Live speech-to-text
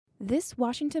This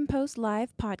Washington Post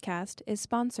Live podcast is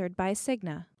sponsored by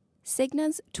Cigna.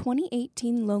 Cigna's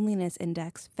 2018 Loneliness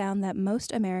Index found that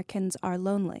most Americans are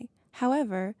lonely.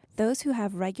 However, those who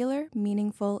have regular,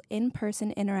 meaningful, in-person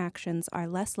interactions are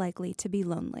less likely to be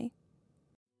lonely.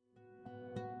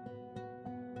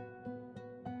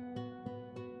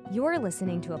 You're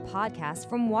listening to a podcast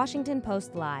from Washington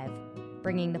Post Live,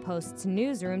 bringing the Post's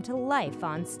newsroom to life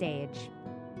on stage.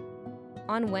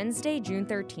 On Wednesday, June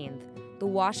 13th, the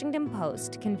Washington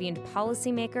Post convened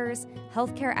policymakers,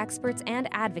 healthcare experts, and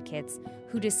advocates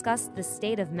who discussed the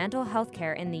state of mental health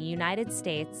care in the United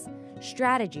States,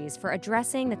 strategies for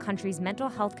addressing the country's mental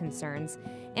health concerns,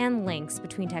 and links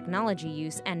between technology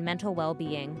use and mental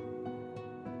well-being.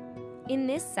 In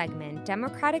this segment,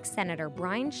 Democratic Senator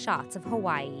Brian Schatz of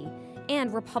Hawaii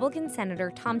and Republican Senator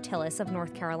Thom Tillis of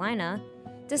North Carolina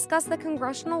discuss the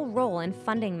congressional role in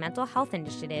funding mental health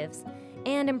initiatives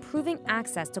and improving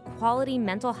access to quality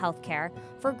mental health care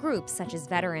for groups such as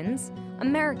veterans,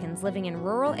 Americans living in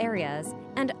rural areas,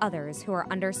 and others who are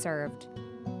underserved.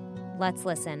 Let's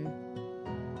listen.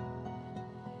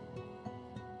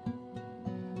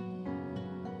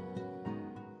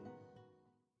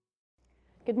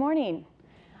 Good morning.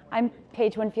 I'm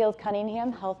Paige Winfield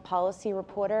Cunningham, health policy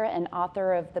reporter and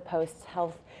author of the Post's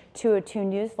Health 202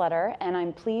 newsletter, and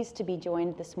I'm pleased to be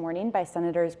joined this morning by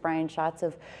Senators Brian Schatz,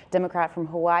 of Democrat from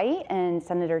Hawaii, and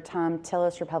Senator Thom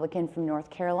Tillis, Republican from North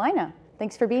Carolina.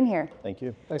 Thanks for being here. Thank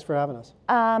you. Thanks for having us.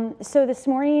 So this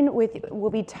morning we'll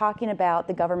be talking about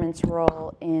the government's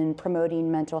role in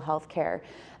promoting mental health care.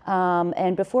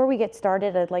 And before we get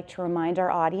started, I'd like to remind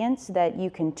our audience that you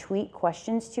can tweet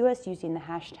questions to us using the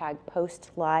hashtag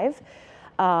 #PostLive,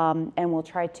 and we'll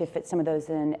try to fit some of those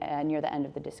in near the end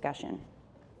of the discussion.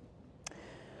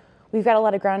 We've got a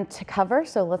lot of ground to cover,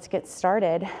 so let's get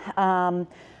started.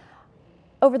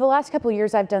 Over the last couple of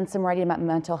years, I've done some writing about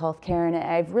mental health care, and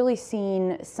I've really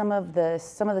seen some of the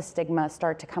stigma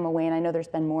start to come away, and I know there's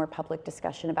been more public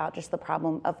discussion about just the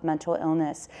problem of mental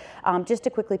illness. Just to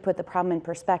quickly put the problem in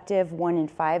perspective, 1 in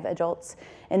 5 adults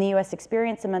in the U.S.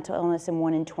 experience a mental illness, and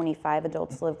 1 in 25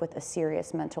 adults live with a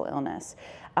serious mental illness.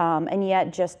 And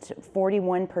yet just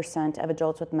 41% of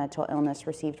adults with mental illness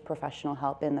received professional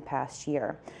help in the past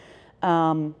year.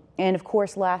 And of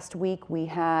course, last week we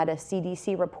had a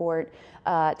CDC report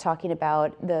talking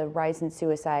about the rise in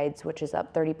suicides, which is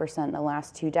up 30% in the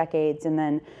last 2 decades. And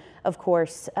then, of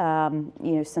course,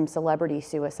 some celebrity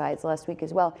suicides last week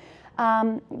as well.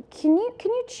 Can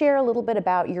you share a little bit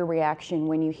about your reaction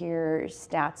when you hear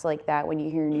stats like that, when you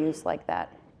hear news like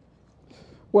that?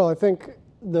 Well, I think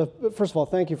first of all,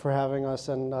 thank you for having us,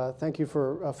 and thank you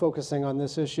for focusing on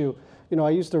this issue. You know,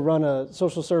 I used to run a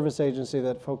social service agency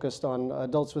that focused on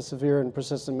adults with severe and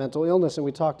persistent mental illness, and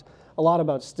we talked a lot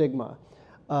about stigma.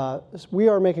 We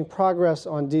are making progress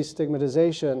on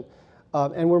destigmatization,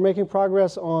 and we're making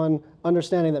progress on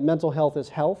understanding that mental health is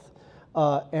health,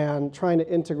 and trying to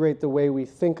integrate the way we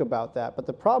think about that. But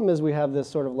the problem is we have this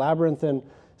sort of labyrinthine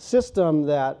system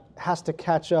that has to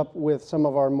catch up with some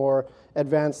of our more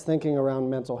advanced thinking around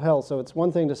mental health. So it's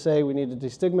one thing to say we need to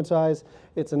destigmatize.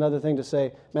 It's another thing to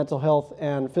say mental health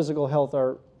and physical health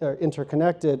are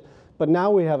interconnected. But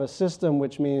now we have a system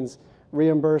which means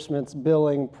reimbursements,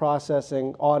 billing,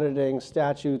 processing, auditing,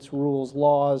 statutes, rules,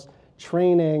 laws,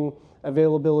 training,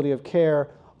 availability of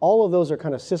care. All of those are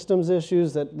kind of systems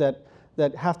issues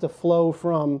that have to flow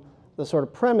from the sort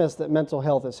of premise that mental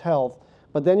health is health.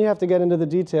 But then you have to get into the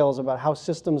details about how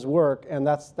systems work, and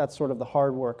that's sort of the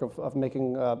hard work of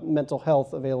making mental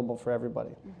health available for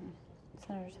everybody. Mm-hmm.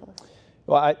 Senator Tillis.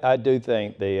 Well, I do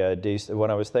think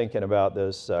when I was thinking about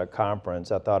this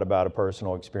conference, I thought about a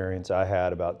personal experience I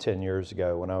had about 10 years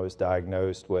ago when I was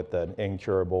diagnosed with an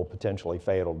incurable, potentially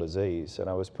fatal disease. And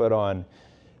I was put on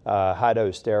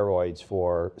high-dose steroids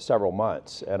for several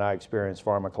months, and I experienced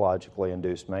pharmacologically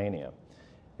induced mania.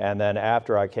 And then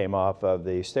after I came off of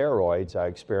the steroids, I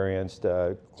experienced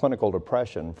clinical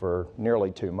depression for nearly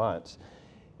 2 months.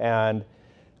 And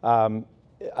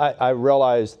I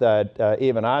realized that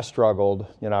even I struggled.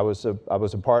 You know, I was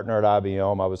a partner at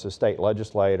IBM, I was a state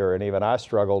legislator, and even I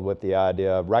struggled with the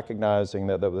idea of recognizing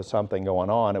that there was something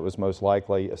going on. It was most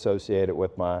likely associated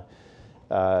with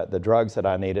the drugs that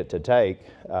I needed to take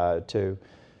to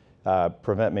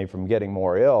prevent me from getting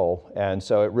more ill. And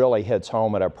so it really hits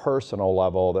home at a personal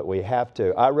level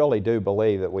that I really do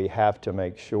believe that we have to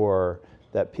make sure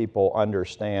that people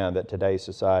understand that today's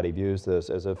society views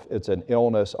this as if it's an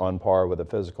illness on par with a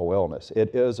physical illness.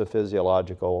 It is a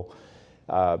physiological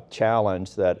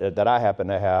challenge that I happen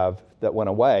to have that went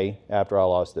away after I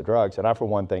lost the drugs. And I, for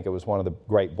one, think it was one of the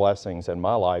great blessings in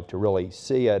my life to really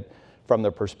see it from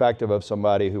the perspective of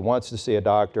somebody who wants to see a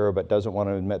doctor but doesn't want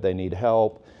to admit they need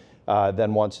help,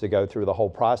 then wants to go through the whole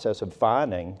process of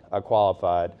finding a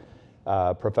qualified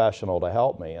professional to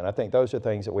help me. And I think those are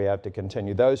things that we have to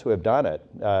continue. Those who have done it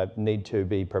need to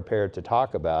be prepared to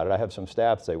talk about it. I have some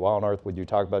staff say, why on earth would you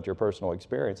talk about your personal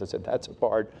experience? I said, that's a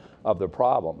part of the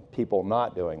problem, people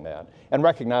not doing that. And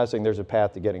recognizing there's a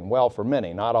path to getting well for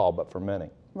many, not all, but for many.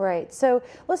 Right. So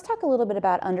let's talk a little bit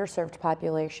about underserved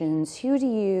populations.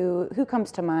 Who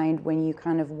comes to mind when you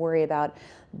kind of worry about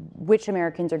which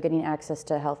Americans are getting access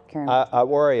to health care? I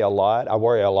worry a lot. I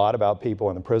worry a lot about people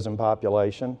in the prison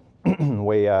population.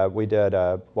 We did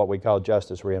what we call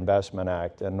Justice Reinvestment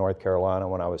Act in North Carolina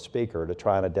when I was Speaker to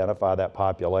try and identify that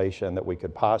population that we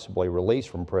could possibly release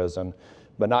from prison,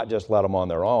 but not just let them on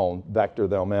their own, vector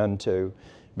them into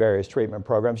various treatment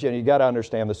programs. You got to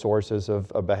understand the sources of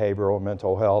behavioral and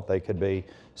mental health. They could be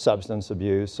substance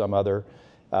abuse, some other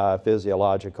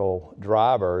physiological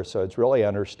drivers. So it's really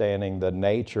understanding the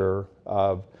nature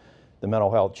of the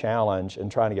mental health challenge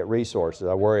and trying to get resources.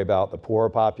 I worry about the poor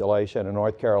population in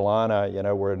North Carolina.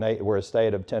 We're a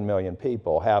state of 10 million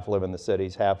people. Half live in the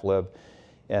cities, half live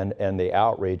in the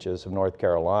outreaches of North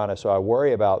Carolina. So I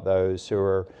worry about those who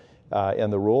are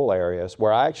in the rural areas,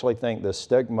 where I actually think the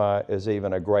stigma is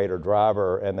even a greater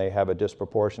driver, and they have a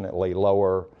disproportionately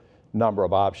lower number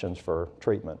of options for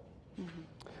treatment.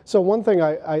 So one thing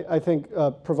I think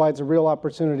provides a real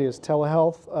opportunity is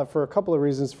telehealth for a couple of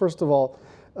reasons. First of all,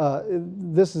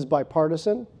 this is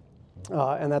bipartisan,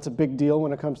 and that's a big deal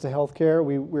when it comes to healthcare.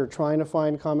 We're trying to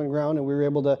find common ground, and we were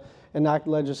able to enact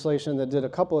legislation that did a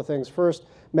couple of things. First,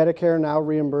 Medicare now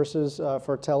reimburses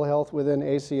for telehealth within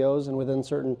ACOs and within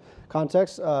certain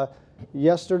contexts.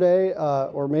 Yesterday,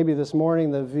 or maybe this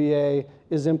morning, the VA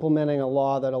is implementing a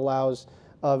law that allows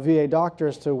VA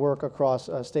doctors to work across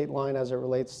a state line as it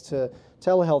relates to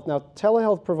telehealth. Now,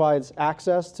 telehealth provides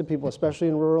access to people, especially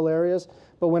in rural areas,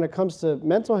 but when it comes to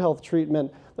mental health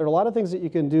treatment, there are a lot of things that you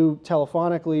can do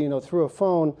telephonically, through a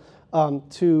phone,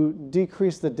 to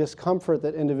decrease the discomfort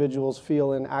that individuals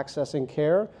feel in accessing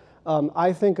care.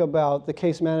 I think about the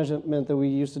case management that we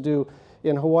used to do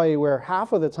in Hawaii, where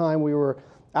half of the time we were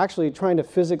actually trying to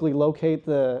physically locate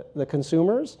the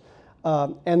consumers,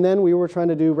 and then we were trying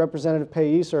to do representative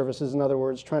payee services, in other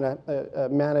words, trying to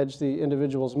manage the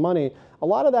individual's money. A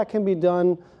lot of that can be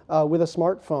done with a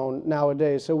smartphone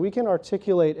nowadays, so we can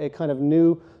articulate a kind of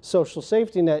new social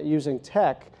safety net using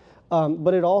tech,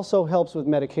 but it also helps with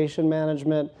medication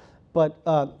management. But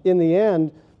in the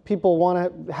end, people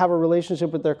want to have a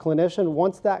relationship with their clinician.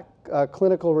 Once that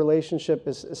clinical relationship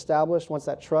is established, once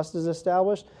that trust is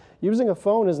established, using a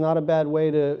phone is not a bad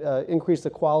way to increase the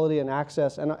quality and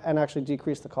access and actually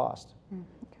decrease the cost.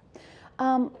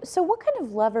 So what kind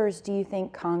of levers do you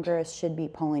think Congress should be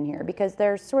pulling here? Because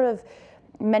there's sort of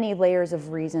many layers of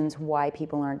reasons why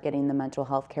people aren't getting the mental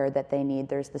health care that they need.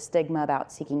 There's the stigma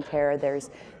about seeking care.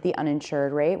 There's the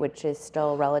uninsured rate, which is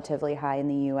still relatively high in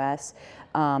the U.S.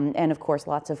 And of course,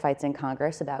 lots of fights in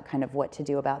Congress about kind of what to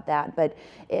do about that. But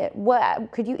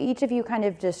could you, each of you, kind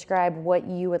of describe what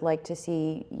you would like to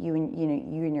see you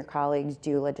and your colleagues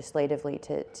do legislatively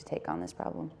to take on this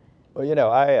problem?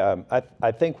 Well,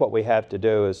 I think what we have to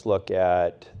do is look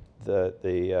at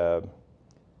the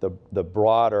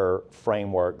broader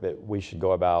framework that we should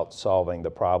go about solving the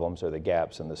problems or the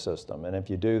gaps in the system. And if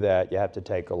you do that, you have to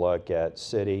take a look at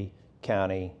city,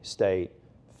 county, state,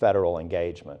 federal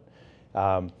engagement.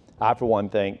 I, for one,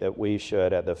 think that we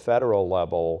should, at the federal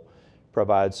level,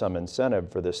 provide some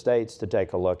incentive for the states to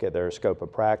take a look at their scope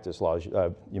of practice laws.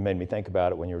 You made me think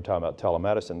about it when you were talking about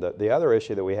telemedicine. The other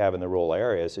issue that we have in the rural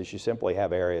areas is you simply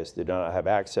have areas that do not have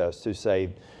access to, say,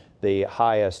 the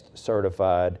highest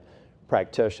certified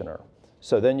practitioner.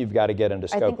 So then you've got to get into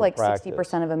scope of practice. I think like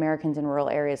 60% of Americans in rural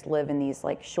areas live in these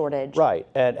like shortage. Right,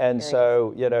 and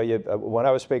so when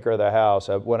I was Speaker of the House,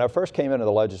 when I first came into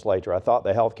the legislature, I thought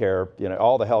the healthcare,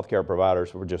 all the healthcare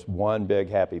providers were just one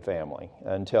big happy family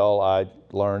until I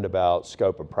learned about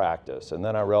scope of practice, and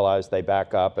then I realized they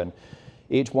back up, and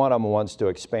each one of them wants to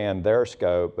expand their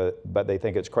scope, but they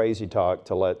think it's crazy talk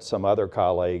to let some other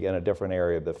colleague in a different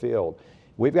area of the field.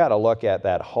 We've got to look at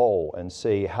that whole and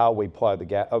see how we plug the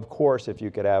gap. Of course, if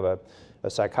you could have a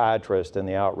psychiatrist in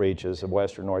the outreaches of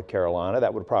Western North Carolina,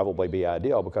 that would probably be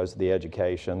ideal because of the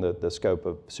education, the scope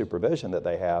of supervision that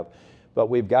they have. But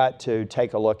we've got to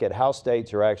take a look at how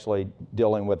states are actually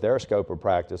dealing with their scope of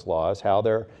practice laws, how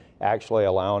they're actually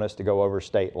allowing us to go over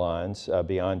state lines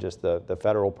beyond just the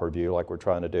federal purview like we're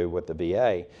trying to do with the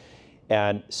VA.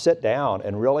 And sit down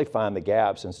and really find the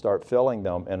gaps and start filling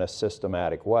them in a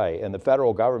systematic way. And the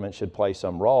federal government should play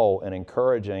some role in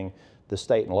encouraging the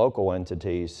state and local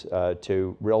entities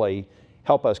to really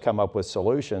help us come up with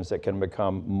solutions that can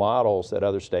become models that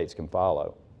other states can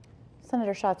follow.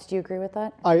 Senator Schatz, do you agree with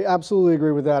that? I absolutely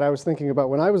agree with that. I was thinking about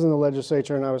when I was in the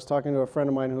legislature and I was talking to a friend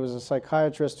of mine who was a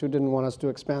psychiatrist who didn't want us to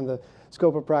expand the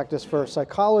scope of practice for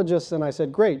psychologists, and I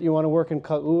said, great, you want to work in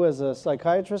KAU as a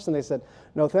psychiatrist? And they said,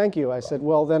 no, thank you. I said,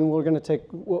 well, then we're going to take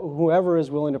whoever is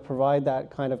willing to provide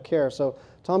that kind of care. So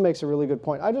Tom makes a really good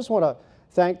point. I just want to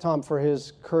thank Tom for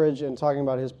his courage in talking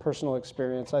about his personal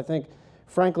experience. I think,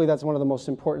 frankly, that's one of the most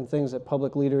important things that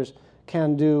public leaders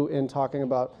can do in talking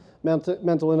about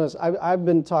mental illness. I've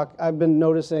been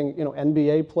noticing,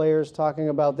 NBA players talking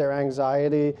about their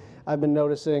anxiety. I've been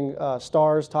noticing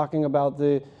stars talking about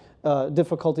the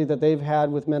difficulty that they've had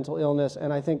with mental illness,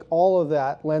 and I think all of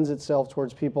that lends itself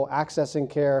towards people accessing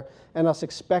care and us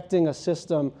expecting a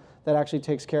system that actually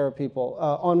takes care of people.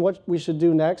 On what we should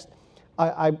do next,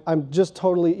 I'm just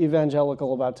totally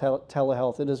evangelical about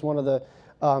telehealth. It is one of the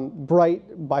bright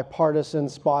bipartisan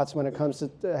spots when it comes to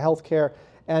healthcare.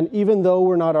 And even though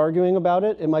we're not arguing about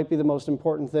it, it might be the most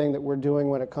important thing that we're doing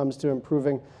when it comes to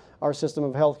improving our system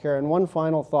of healthcare. And one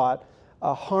final thought,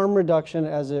 harm reduction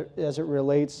as it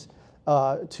relates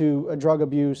to drug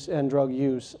abuse and drug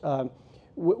use.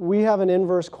 We have an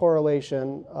inverse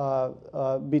correlation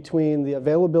between the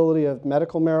availability of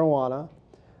medical marijuana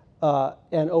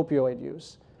and opioid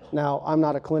use. Now, I'm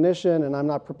not a clinician and I'm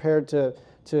not prepared to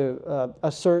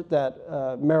assert that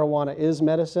marijuana is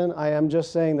medicine. I am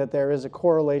just saying that there is a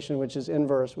correlation which is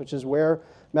inverse, which is where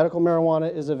medical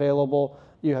marijuana is available,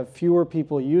 you have fewer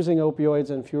people using opioids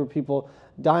and fewer people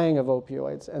dying of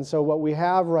opioids. And so what we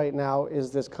have right now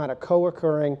is this kind of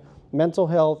co-occurring mental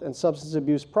health and substance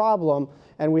abuse problem,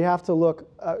 and we have to look,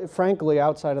 frankly,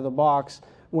 outside of the box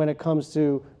when it comes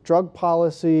to drug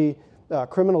policy,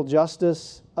 criminal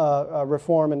justice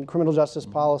reform and criminal justice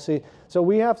policy. So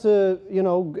we have to,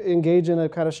 engage in a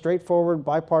kind of straightforward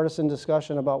bipartisan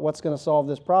discussion about what's going to solve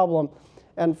this problem.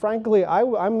 And frankly,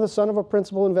 I'm the son of a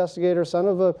principal investigator, son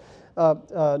of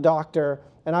a doctor,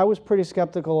 and I was pretty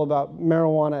skeptical about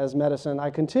marijuana as medicine. I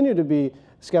continue to be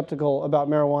skeptical about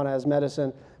marijuana as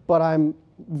medicine, but I'm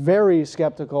very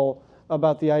skeptical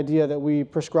about the idea that we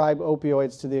prescribe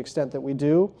opioids to the extent that we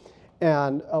do.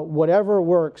 And whatever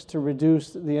works to reduce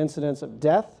the incidence of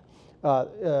death,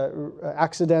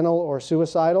 accidental or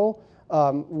suicidal,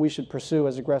 we should pursue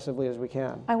as aggressively as we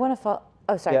can. I want to follow.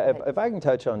 Oh, sorry. Yeah, if I can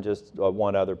touch on just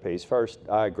one other piece. First,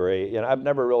 I agree. I've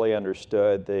never really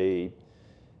understood a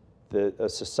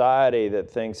society that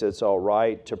thinks it's all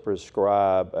right to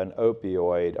prescribe an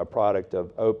opioid, a product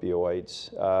of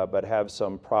opioids, but have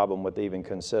some problem with even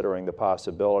considering the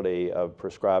possibility of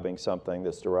prescribing something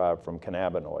that's derived from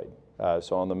cannabinoid.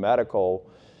 So on the medical,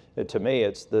 to me,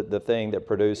 it's the thing that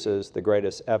produces the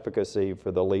greatest efficacy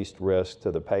for the least risk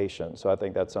to the patient. So I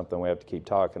think that's something we have to keep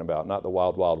talking about, not the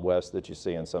wild, wild west that you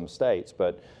see in some states,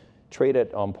 but treat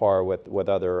it on par with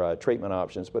other treatment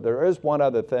options. But there is one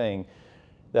other thing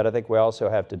that I think we also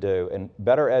have to do, and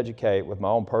better educate, with my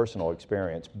own personal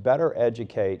experience, better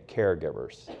educate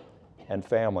caregivers and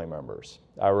family members.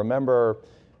 I remember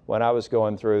when I was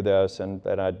going through this, and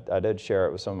I did share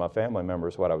it with some of my family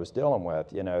members, what I was dealing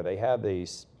with, they have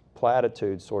these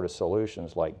platitude sort of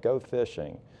solutions like go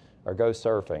fishing or go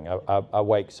surfing. I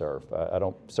wake surf. I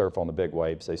don't surf on the big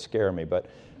waves. They scare me. But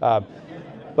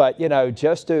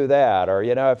just do that. Or,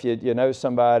 if you know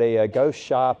somebody, go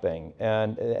shopping.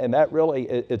 And that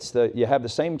really, you have the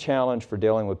same challenge for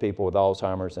dealing with people with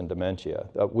Alzheimer's and dementia.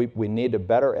 We need to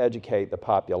better educate the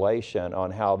population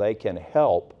on how they can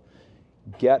help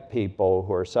get people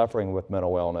who are suffering with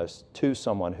mental illness to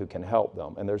someone who can help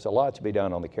them. And there's a lot to be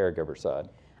done on the caregiver side.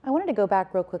 I wanted to go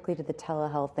back real quickly to the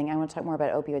telehealth thing. I want to talk more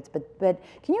about opioids, but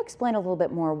can you explain a little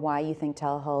bit more why you think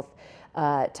telehealth,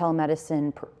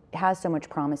 telemedicine has so much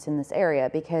promise in this area?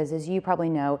 Because as you probably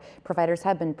know, providers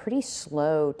have been pretty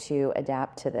slow to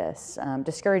adapt to this,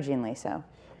 discouragingly so.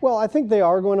 Well, I think they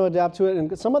are going to adapt to it,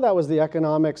 and some of that was the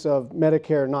economics of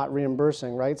Medicare not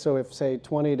reimbursing, right? So if, say,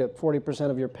 20 to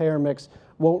 40% of your payer mix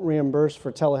won't reimburse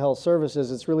for telehealth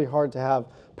services, it's really hard to have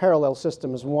parallel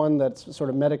systems, one that's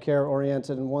sort of Medicare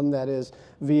oriented and one that is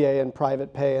VA and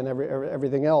private pay and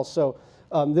everything else. So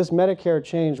this Medicare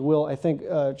change will, I think,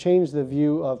 change the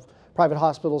view of private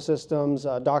hospital systems,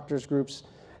 doctors groups,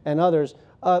 and others.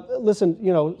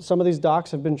 Listen, some of these docs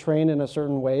have been trained in a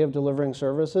certain way of delivering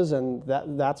services, and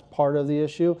that's part of the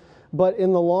issue. But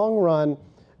in the long run,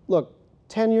 look,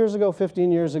 10 years ago,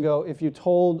 15 years ago, if you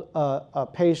told a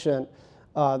patient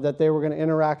that they were going to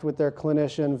interact with their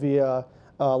clinician via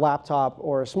a laptop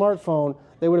or a smartphone,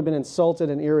 they would have been insulted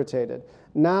and irritated.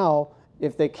 Now,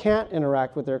 if they can't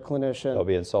interact with their clinician, they'll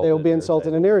be insulted, they will be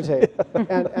insulted and irritated.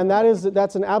 and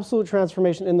that's an absolute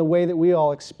transformation in the way that we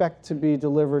all expect to be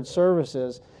delivered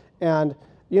services. And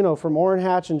you know, from Orrin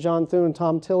Hatch and John Thune,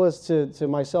 Tom Tillis to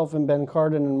myself and Ben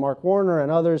Cardin and Mark Warner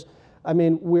and others, I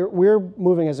mean, we're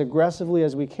moving as aggressively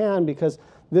as we can, because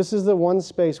this is the one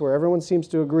space where everyone seems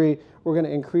to agree we're going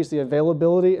to increase the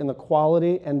availability and the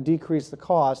quality and decrease the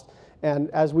cost. And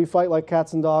as we fight like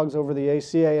cats and dogs over the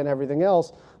ACA and everything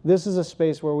else, this is a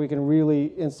space where we can really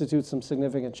institute some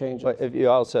significant changes. But if you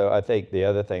also, I think the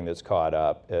other thing that's caught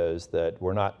up is that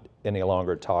we're not any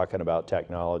longer talking about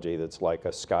technology that's like a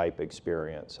Skype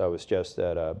experience. I was just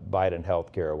at Biden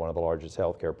Healthcare, one of the largest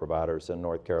healthcare providers in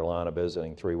North Carolina,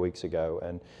 visiting 3 weeks ago,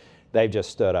 and they've just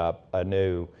stood up a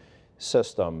new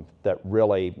system that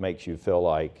really makes you feel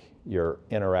like you're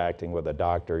interacting with a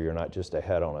doctor, you're not just a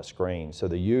head on a screen. So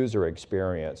the user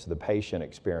experience, the patient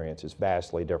experience is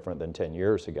vastly different than 10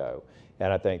 years ago.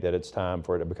 And I think that it's time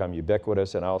for it to become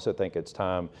ubiquitous, and I also think it's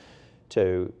time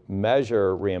to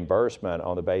measure reimbursement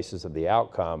on the basis of the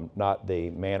outcome, not the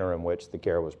manner in which the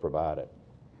care was provided.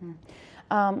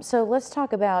 So let's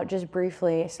talk about, just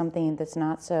briefly, something that's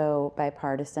not so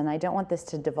bipartisan. I don't want this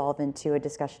to devolve into a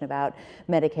discussion about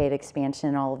Medicaid expansion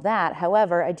and all of that.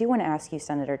 However, I do want to ask you,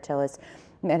 Senator Tillis,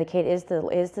 Medicaid is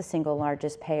the single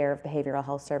largest payer of behavioral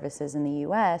health services in the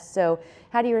U.S. So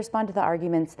how do you respond to the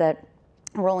arguments that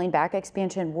rolling back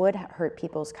expansion would hurt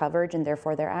people's coverage and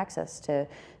therefore their access to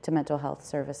mental health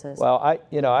services? Well,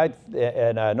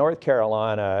 in North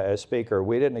Carolina, as Speaker,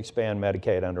 we didn't expand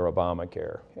Medicaid under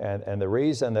Obamacare. And the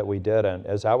reason that we didn't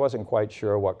is I wasn't quite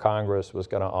sure what Congress was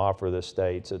going to offer the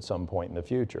states at some point in the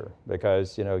future.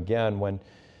 Because, you know, again,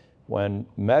 when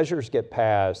measures get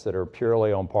passed that are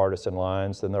purely on partisan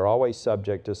lines, then they're always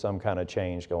subject to some kind of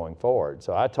change going forward.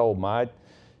 So I told my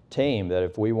team that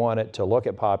if we wanted to look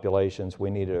at populations we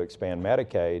needed to expand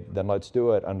Medicaid, then let's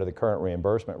do it under the current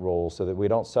reimbursement rules so that we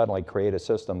don't suddenly create a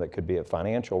system that could be at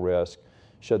financial risk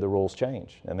should the rules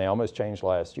change. And they almost changed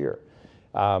last year.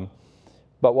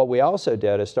 But what we also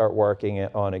did is start working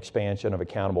on expansion of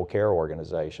accountable care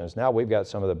organizations. Now we've got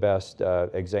some of the best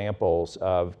examples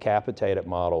of capitated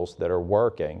models that are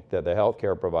working, that the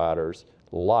healthcare providers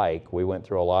like. We went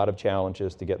through a lot of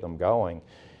challenges to get them going,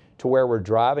 to where we're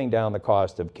driving down the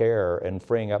cost of care and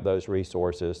freeing up those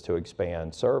resources to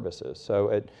expand services.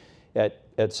 So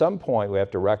at some point we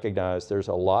have to recognize there's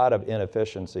a lot of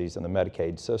inefficiencies in the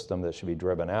Medicaid system that should be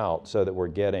driven out so that we're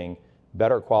getting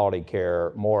better quality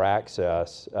care, more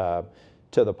access to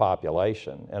the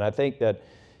population. And I think that,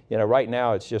 you know, right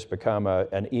now it's just become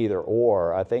an either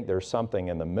or. I think there's something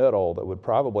in the middle that would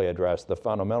probably address the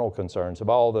fundamental concerns of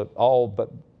all but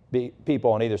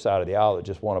people on either side of the aisle that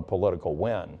just want a political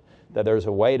win. That there's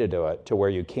a way to do it to where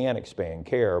you can expand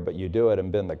care, but you do it and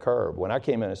bend the curve. When I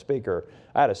came in as Speaker,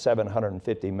 I had a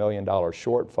 $750 million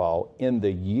shortfall in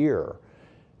the year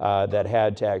that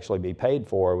had to actually be paid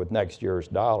for with next year's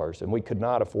dollars. And we could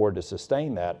not afford to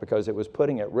sustain that because it was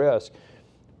putting at risk.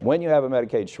 When you have a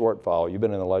Medicaid shortfall, you've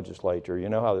been in the legislature, you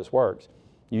know how this works.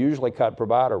 You usually cut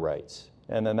provider rates.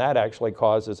 And then that actually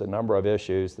causes a number of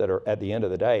issues that are, at the end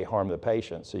of the day, harm the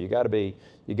patient. So you got to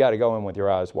go in with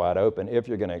your eyes wide open if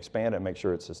you're going to expand it and make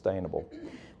sure it's sustainable.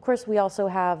 Of course, we also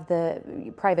have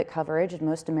the private coverage, and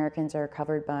most Americans are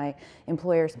covered by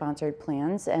employer-sponsored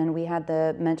plans. And we had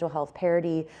the mental health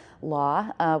parity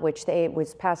law, which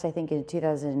was passed, I think, in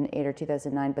 2008 or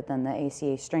 2009, but then the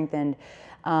ACA strengthened.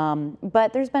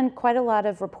 But there's been quite a lot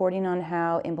of reporting on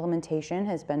how implementation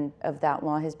of that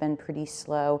law has been pretty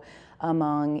slow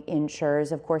among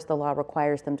insurers. Of course, the law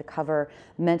requires them to cover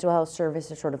mental health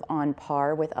services sort of on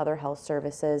par with other health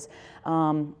services.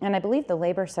 And I believe the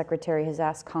Labor Secretary has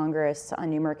asked Congress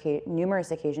on numerous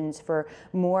occasions for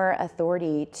more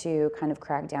authority to kind of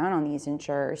crack down on these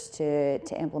insurers to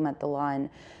implement the law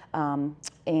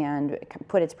and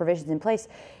put its provisions in place.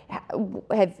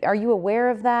 Are you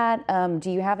aware of that? Do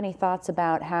you have any thoughts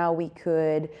about how we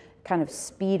could kind of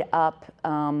speed up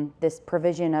this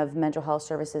provision of mental health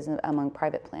services among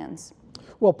private plans?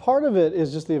 Well, part of it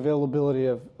is just the availability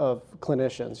of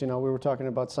clinicians. You know, we were talking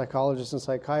about psychologists and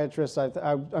psychiatrists.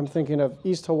 I'm thinking of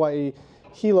East Hawaii,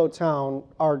 Hilo Town.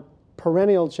 Our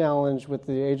perennial challenge with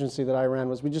the agency that I ran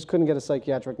was we just couldn't get a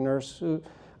psychiatric nurse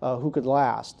who could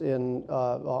last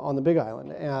on the Big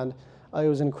Island, and it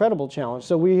was an incredible challenge.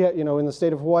 So we, in the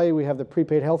state of Hawaii, we have the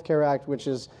Prepaid Healthcare Act, which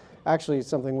is actually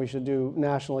something we should do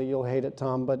nationally. You'll hate it,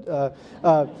 Tom, but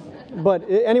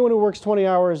anyone who works 20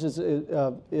 hours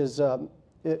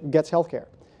gets health care.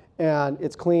 And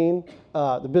it's clean,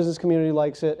 the business community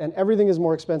likes it, and everything is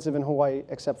more expensive in Hawaii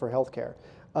except for health care.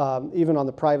 even on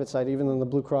the private side, even on the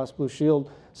Blue Cross Blue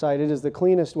Shield side. It is the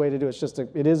cleanest way to do it.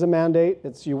 It is a mandate.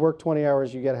 It's you work 20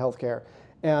 hours, you get health care.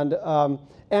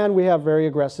 And we have very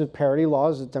aggressive parity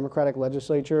laws, a Democratic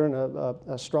legislature and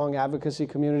a strong advocacy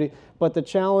community. But the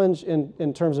challenge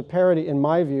in terms of parity, in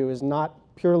my view, is not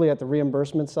purely at the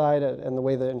reimbursement side and the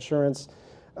way the insurance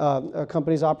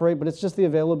companies operate, but it's just the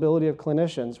availability of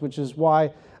clinicians, which is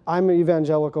why I'm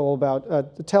evangelical about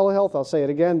telehealth. I'll say it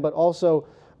again, but also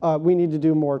we need to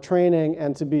do more training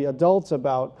and to be adults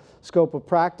about scope of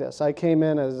practice. I came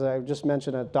in, as I just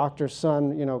mentioned, a doctor's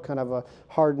son, kind of a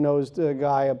hard-nosed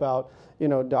guy about,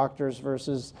 doctors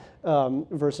versus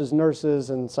nurses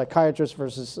and psychiatrists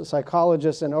versus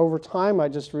psychologists. And over time, I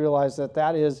just realized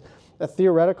that is a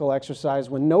theoretical exercise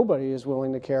when nobody is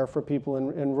willing to care for people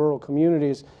in rural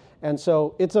communities. And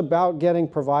so it's about getting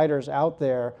providers out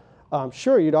there.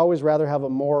 Sure, you'd always rather have a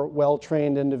more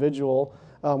well-trained individual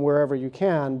wherever you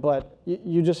can, but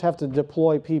you just have to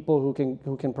deploy people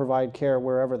who can provide care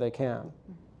wherever they can.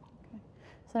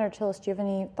 Senator Tillis, do you have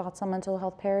any thoughts on mental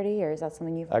health parity, or is that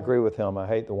something you've... I agree with him. I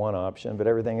hate the one option, but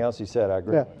everything else he said, I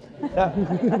agree.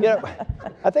 Yeah.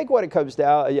 I think what it comes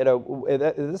down,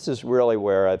 this is really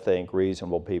where I think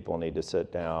reasonable people need to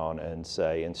sit down and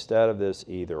say, instead of this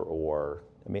either or,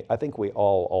 I think we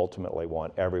all ultimately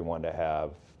want everyone to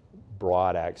have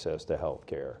broad access to health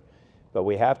care. But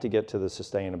we have to get to the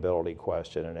sustainability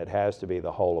question, and it has to be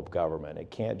the whole of government. It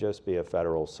can't just be a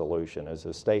federal solution. As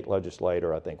a state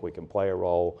legislator, I think we can play a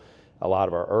role. A lot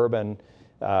of our urban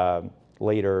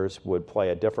leaders would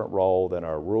play a different role than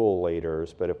our rural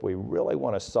leaders. But if we really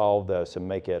want to solve this and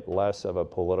make it less of a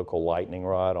political lightning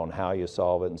rod on how you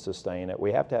solve it and sustain it,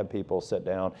 we have to have people sit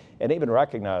down and even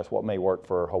recognize what may work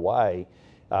for Hawaii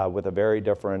with a very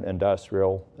different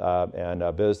industrial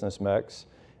and business mix.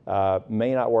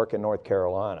 May not work in North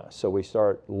Carolina. So we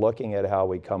start looking at how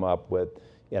we come up with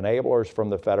enablers from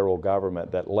the federal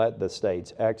government that let the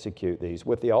states execute these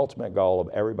with the ultimate goal of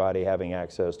everybody having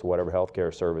access to whatever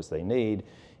healthcare service they need.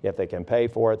 If they can pay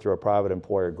for it through a private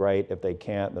employer, great. If they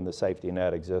can't, then the safety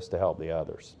net exists to help the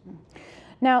others.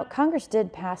 Now, Congress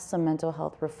did pass some mental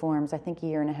health reforms, I think a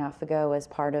year and a half ago, as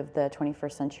part of the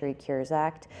 21st Century Cures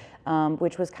Act,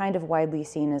 which was kind of widely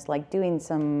seen as like making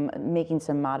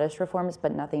some modest reforms,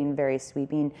 but nothing very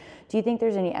sweeping. Do you think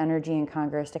there's any energy in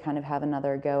Congress to kind of have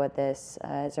another go at this?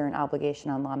 Is there an obligation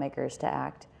on lawmakers to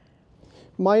act?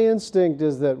 My instinct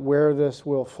is that where this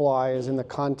will fly is in the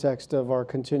context of our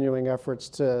continuing efforts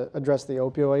to address the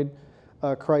opioid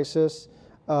crisis.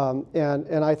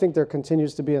 And I think there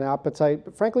continues to be an appetite,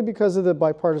 but frankly, because of the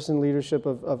bipartisan leadership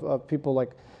of people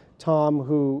like Tom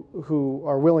who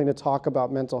are willing to talk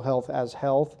about mental health as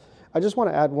health. I just want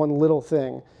to add one little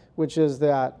thing, which is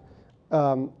that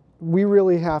we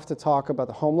really have to talk about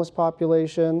the homeless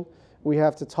population. We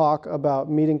have to talk about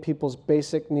meeting people's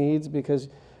basic needs, because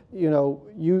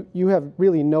you have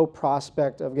really no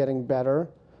prospect of getting better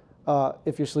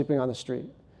if you're sleeping on the street.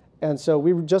 And so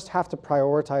we just have to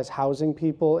prioritize housing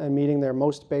people and meeting their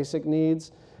most basic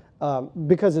needs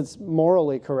because it's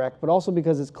morally correct, but also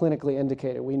because it's clinically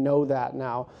indicated. We know that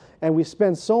now. And we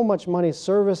spend so much money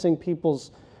servicing people's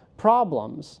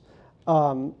problems,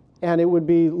 and it would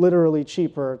be literally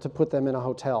cheaper to put them in a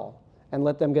hotel and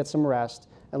let them get some rest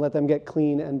and let them get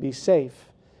clean and be safe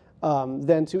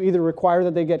than to either require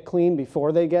that they get clean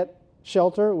before they get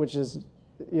shelter, which is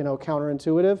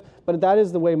counterintuitive, but that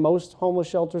is the way most homeless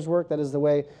shelters work. That is the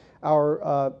way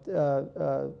our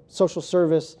social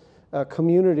service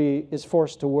community is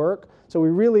forced to work. So we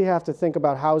really have to think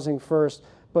about housing first,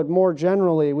 but more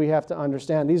generally, we have to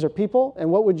understand these are people, and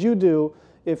what would you do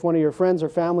if one of your friends or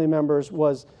family members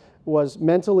was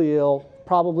mentally ill,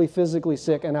 probably physically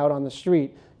sick, and out on the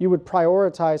street? You would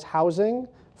prioritize housing,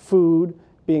 food,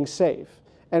 being safe.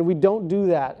 And we don't do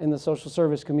that in the social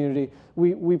service community.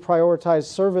 We prioritize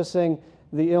servicing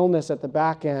the illness at the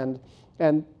back end,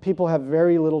 and people have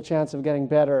very little chance of getting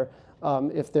better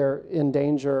if they're in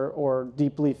danger or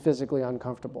deeply physically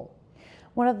uncomfortable.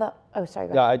 One of the, oh, sorry,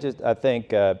 go ahead. Yeah, I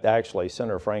think actually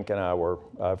Senator Franken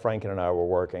and I were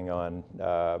working on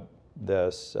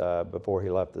this before he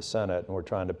left the Senate, and we're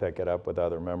trying to pick it up with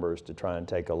other members to try and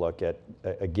take a look at,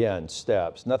 again,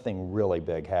 steps. Nothing really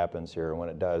big happens here, and when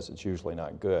it does, it's usually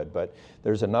not good. But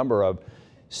there's a number of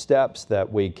steps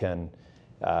that we can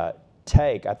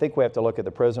take. I think we have to look at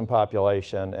the prison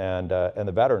population and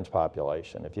the veterans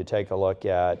population. If you take a look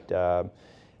at,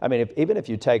 even if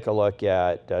you take a look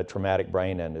at traumatic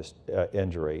brain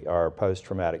injury or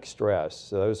post-traumatic stress,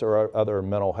 so those are other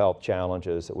mental health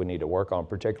challenges that we need to work on,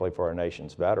 particularly for our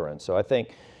nation's veterans. So I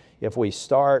think if we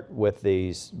start with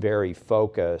these very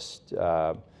focused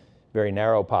very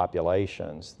narrow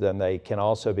populations, then they can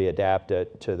also be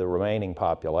adapted to the remaining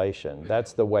population.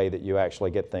 That's the way that you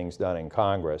actually get things done in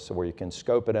Congress, where you can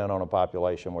scope it in on a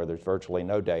population where there's virtually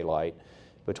no daylight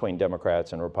between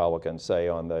Democrats and Republicans. Say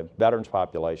on the veterans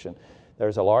population,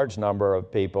 there's a large number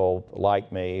of people like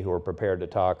me who are prepared to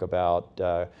talk about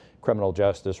criminal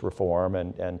justice reform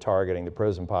and targeting the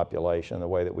prison population the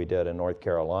way that we did in North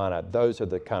Carolina. Those are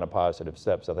the kind of positive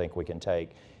steps I think we can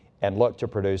take and look to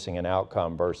producing an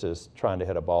outcome versus trying to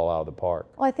hit a ball out of the park.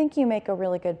 Well, I think you make a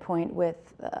really good point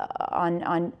with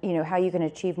on how you can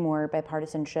achieve more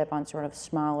bipartisanship on sort of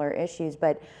smaller issues,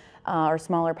 but or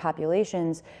smaller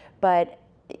populations. But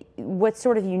what's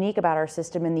sort of unique about our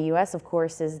system in the U.S., of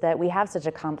course, is that we have such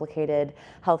a complicated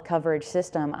health coverage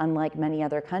system, unlike many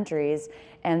other countries,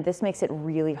 and this makes it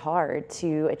really hard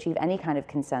to achieve any kind of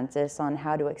consensus on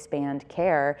how to expand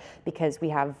care because we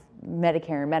have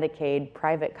Medicare, Medicaid,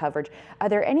 private coverage. Are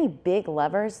there any big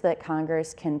levers that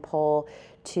Congress can pull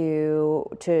to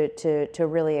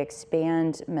really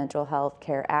expand mental health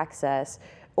care access?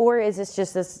 Or is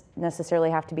this necessarily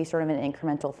have to be sort of an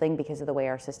incremental thing because of the way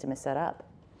our system is set up?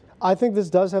 I think this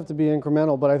does have to be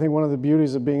incremental, but I think one of the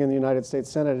beauties of being in the United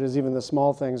States Senate is even the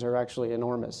small things are actually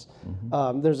enormous.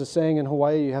 Mm-hmm. There's a saying in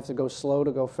Hawaii, you have to go slow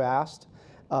to go fast.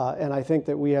 And I think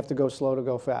that we have to go slow to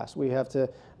go fast. We have to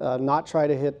not try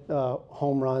to hit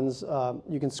home runs.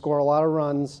 You can score a lot of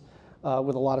runs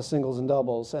with a lot of singles and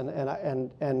doubles.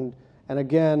 And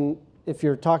again, if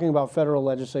you're talking about federal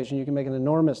legislation, you can make an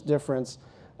enormous difference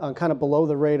kind of below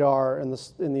the radar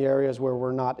in the areas where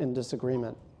we're not in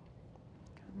disagreement.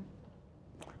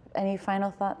 Any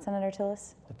final thoughts, Senator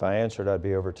Tillis? If I answered, I'd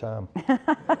be over time.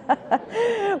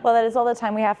 Well, that is all the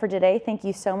time we have for today. Thank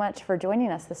you so much for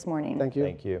joining us this morning. Thank you.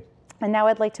 Thank you. And now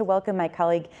I'd like to welcome my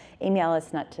colleague, Amy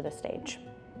Ellis Nutt, to the stage.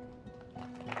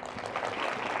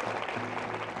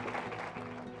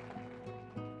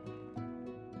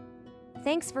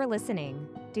 Thanks for listening.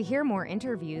 To hear more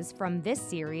interviews from this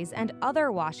series and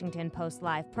other Washington Post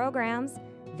Live programs,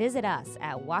 visit us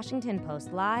at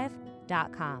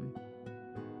WashingtonPostLive.com.